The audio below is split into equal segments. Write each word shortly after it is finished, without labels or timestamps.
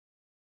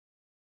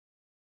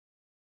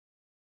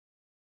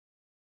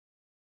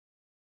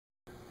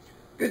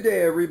Good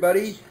day,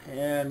 everybody,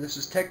 and this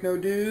is Techno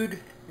Dude,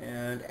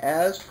 and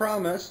as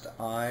promised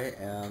I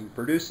am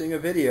producing a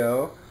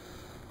video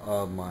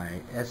of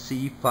my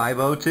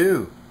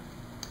SC502.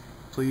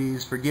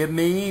 Please forgive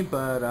me,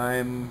 but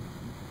I'm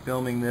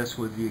filming this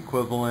with the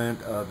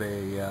equivalent of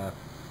a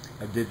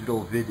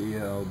digital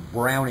video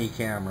brownie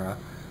camera,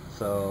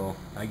 so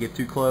I get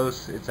too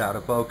close, it's out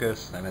of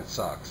focus, and it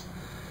sucks.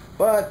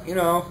 But, you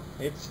know,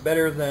 it's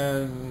better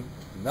than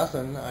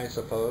nothing, I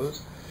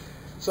suppose.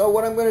 So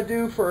what I'm going to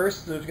do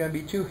first, there's going to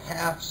be two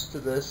halves to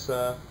this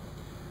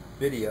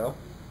video.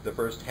 The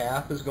first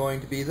half is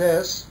going to be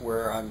this,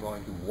 where I'm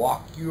going to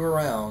walk you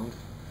around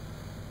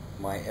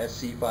my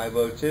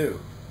SC502.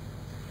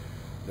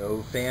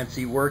 No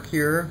fancy work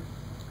here,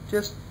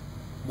 just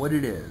what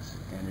it is,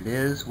 and it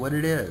is what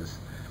it is.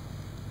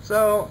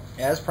 So,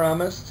 as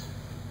promised,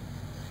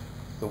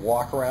 the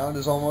walk around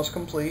is almost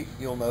complete.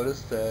 You'll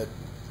notice that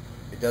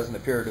it doesn't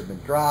appear to have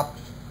been dropped,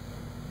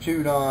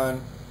 chewed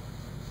on,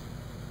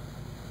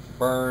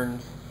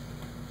 burned,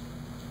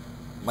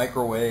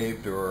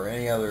 microwaved, or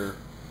any other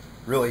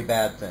really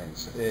bad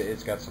things.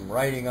 It's got some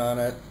writing on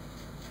it.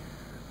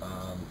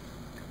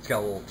 It's got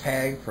a little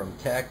tag from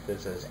Tech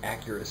that says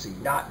accuracy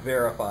not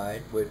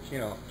verified, which, you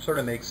know, sort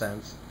of makes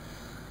sense.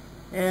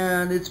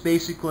 And it's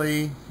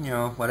basically, you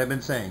know, what I've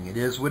been saying. It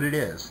is what it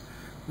is.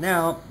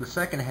 Now, the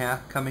second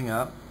half coming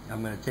up,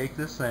 I'm going to take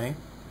this thing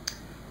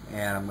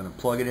and I'm going to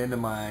plug it into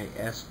my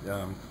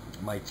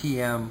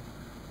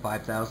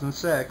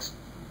TM500.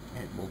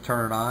 And we'll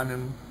turn it on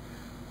and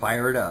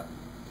fire it up.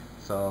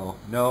 So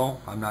no,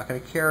 I'm not going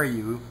to carry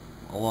you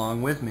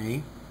along with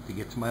me to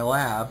get to my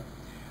lab.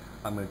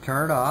 I'm going to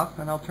turn it off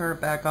and I'll turn it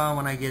back on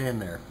when I get in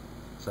there.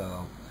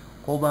 So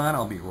hold on,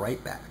 I'll be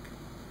right back.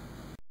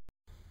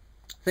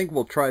 I think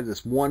we'll try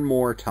this one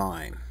more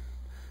time.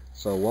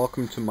 So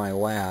welcome to my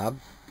lab,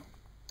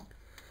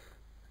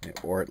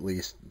 or at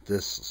least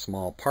this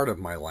small part of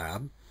my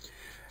lab.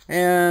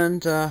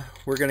 And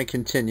we're going to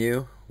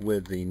continue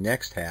with the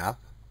next half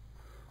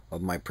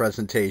of my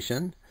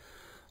presentation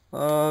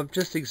of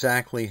just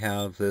exactly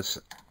how this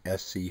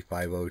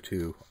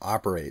SC502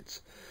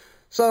 operates.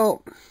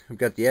 So I've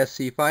got the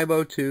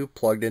SC502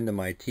 plugged into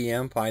my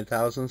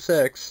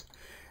TM500,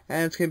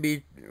 and it's going to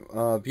be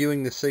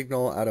viewing the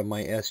signal out of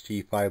my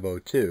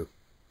SG502,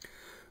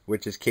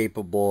 which is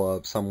capable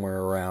of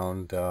somewhere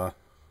around, I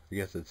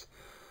guess it's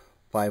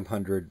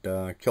 500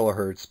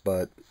 kilohertz,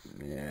 but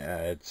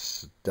yeah,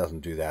 it doesn't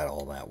do that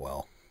all that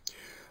well.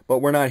 But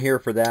we're not here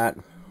for that.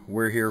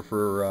 We're here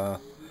for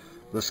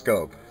the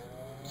scope.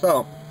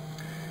 So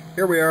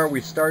here we are.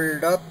 We started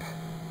it up.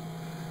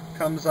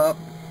 Comes up.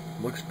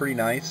 Looks pretty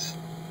nice.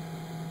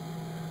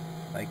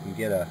 I can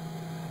get a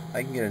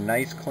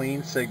nice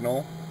clean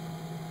signal,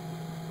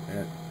 and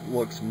it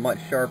looks much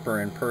sharper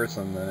in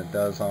person than it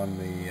does on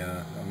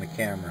the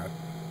camera.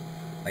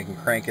 I can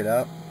crank it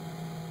up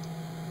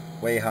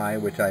way high,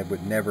 which I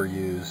would never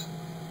use.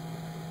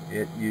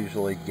 It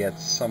usually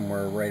gets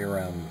somewhere right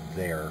around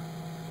there.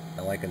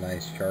 I like a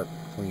nice, sharp,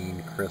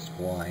 clean, crisp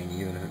line,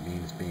 even if it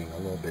means being a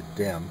little bit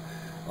dim.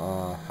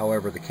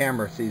 However, the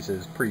camera sees it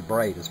as pretty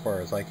bright as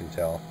far as I can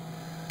tell.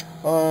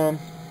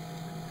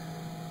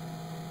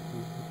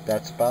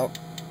 That's about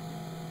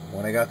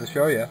what I got to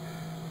show you.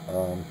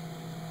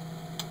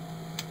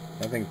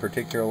 Nothing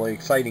particularly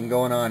exciting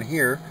going on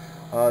here.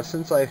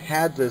 Since I've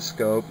had this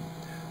scope,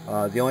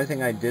 the only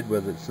thing I did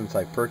with it since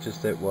I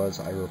purchased it was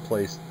I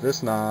replaced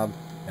this knob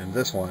and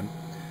this one.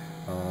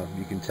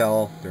 You can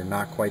tell they're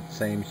not quite the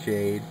same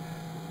shade.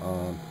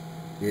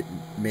 It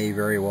may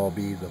very well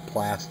be the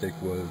plastic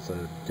was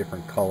a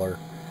different color,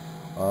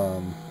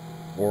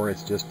 or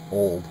it's just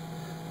old.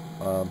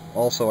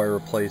 Also, I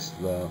replaced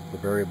the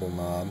variable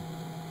knob.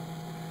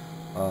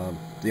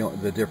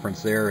 The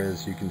difference there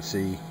is you can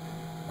see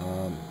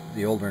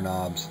the older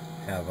knobs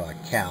have a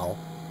cal,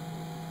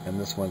 and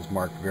this one's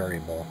marked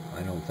variable.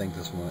 I don't think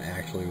this one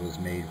actually was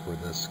made for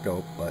this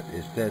scope, but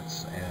it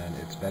fits, and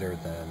it's better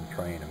than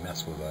trying to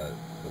mess with a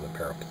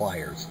pair of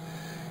pliers.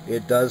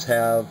 It does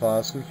have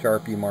some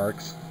Sharpie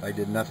marks. I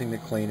did nothing to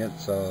clean it,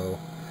 so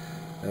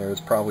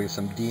there's probably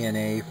some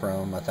DNA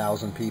from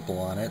 1,000 people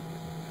on it,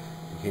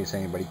 in case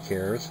anybody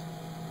cares.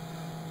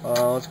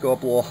 Let's go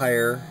up a little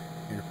higher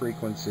in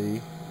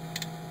frequency,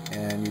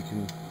 and you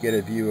can get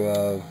a view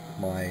of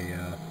my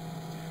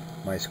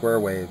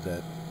square wave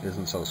that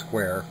isn't so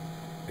square.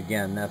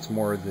 Again, that's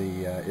more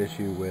the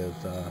issue with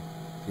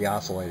the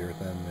oscillator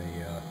than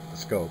the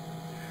scope.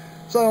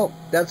 So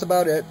that's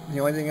about it.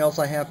 The only thing else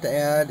I have to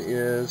add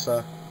is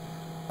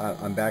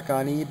I'm back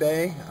on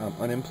eBay. I'm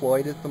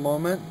unemployed at the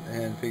moment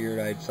and figured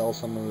I'd sell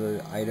some of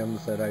the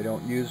items that I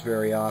don't use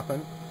very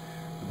often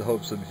with the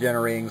hopes of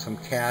generating some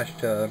cash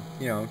to,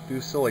 you know,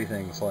 do silly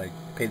things like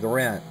pay the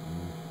rent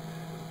and,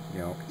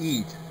 you know,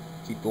 eat,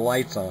 keep the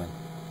lights on,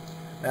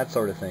 that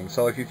sort of thing.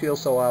 So if you feel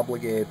so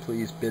obligated,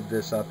 please bid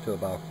this up to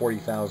about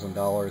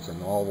 $40,000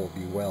 and all will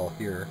be well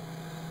here.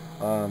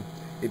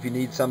 If you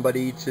need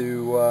somebody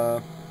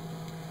to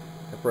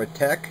for a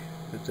tech,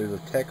 if there's a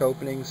tech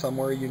opening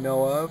somewhere you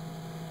know of,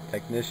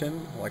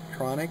 technician,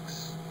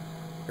 electronics,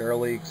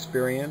 fairly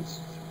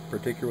experienced,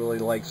 particularly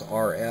likes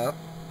RF,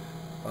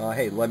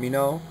 hey, let me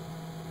know.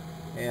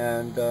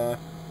 And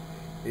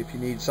if you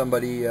need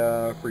somebody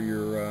for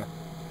your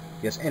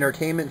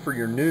entertainment for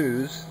your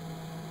news,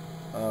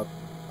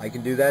 I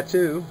can do that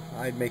too.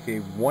 I'd make a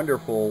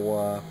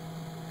wonderful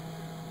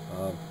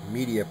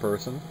media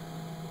person.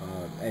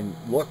 And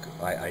look,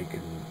 I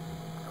can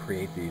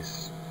create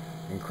these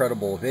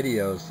incredible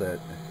videos that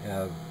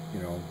have,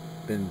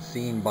 been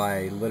seen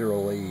by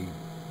literally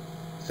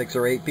 6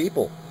 or 8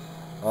 people.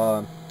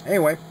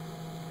 Anyway,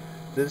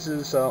 this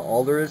is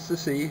all there is to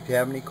see. If you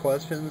have any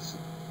questions,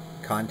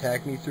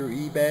 contact me through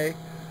eBay.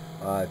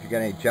 If you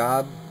got any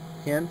job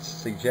hints,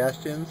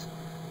 suggestions,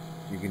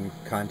 you can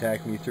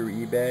contact me through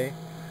eBay,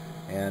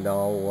 and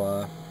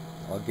I'll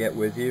get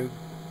with you.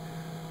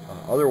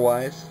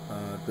 Otherwise,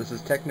 this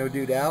is Techno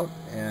Dude out,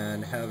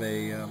 and have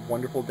a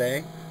wonderful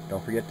day.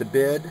 Don't forget to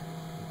bid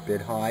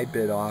high,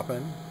 bid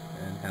often,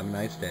 and have a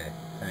nice day.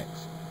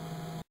 Thanks.